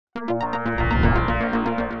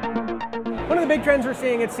One of the big trends we're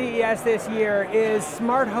seeing at CES this year is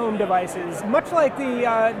smart home devices. Much like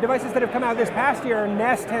the devices that have come out this past year,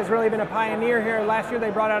 Nest has really been a pioneer here. Last year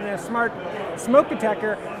they brought out a smart smoke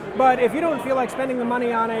detector. But if you don't feel like spending the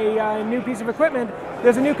money on a new piece of equipment,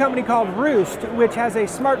 there's a new company called Roost, which has a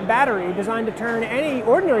smart battery designed to turn any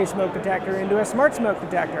ordinary smoke detector into a smart smoke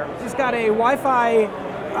detector. It's got a Wi-Fi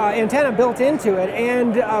antenna built into it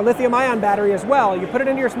and a lithium-ion battery as well. You put it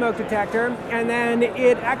into your smoke detector and then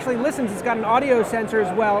it actually listens. It's got an audio sensor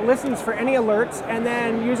as well. It listens for any alerts, and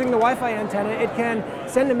then using the Wi-Fi antenna it can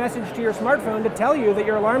send a message to your smartphone to tell you that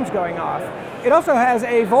your alarm's going off. It also has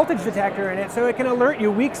a voltage detector in it, so it can alert you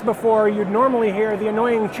weeks before you'd normally hear the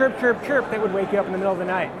annoying chirp, chirp, chirp that would wake you up in the middle of the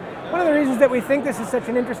night. One of the reasons that we think this is such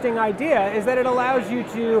an interesting idea is that it allows you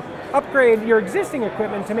to upgrade your existing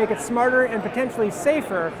equipment to make it smarter and potentially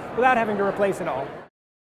safer without having to replace it all.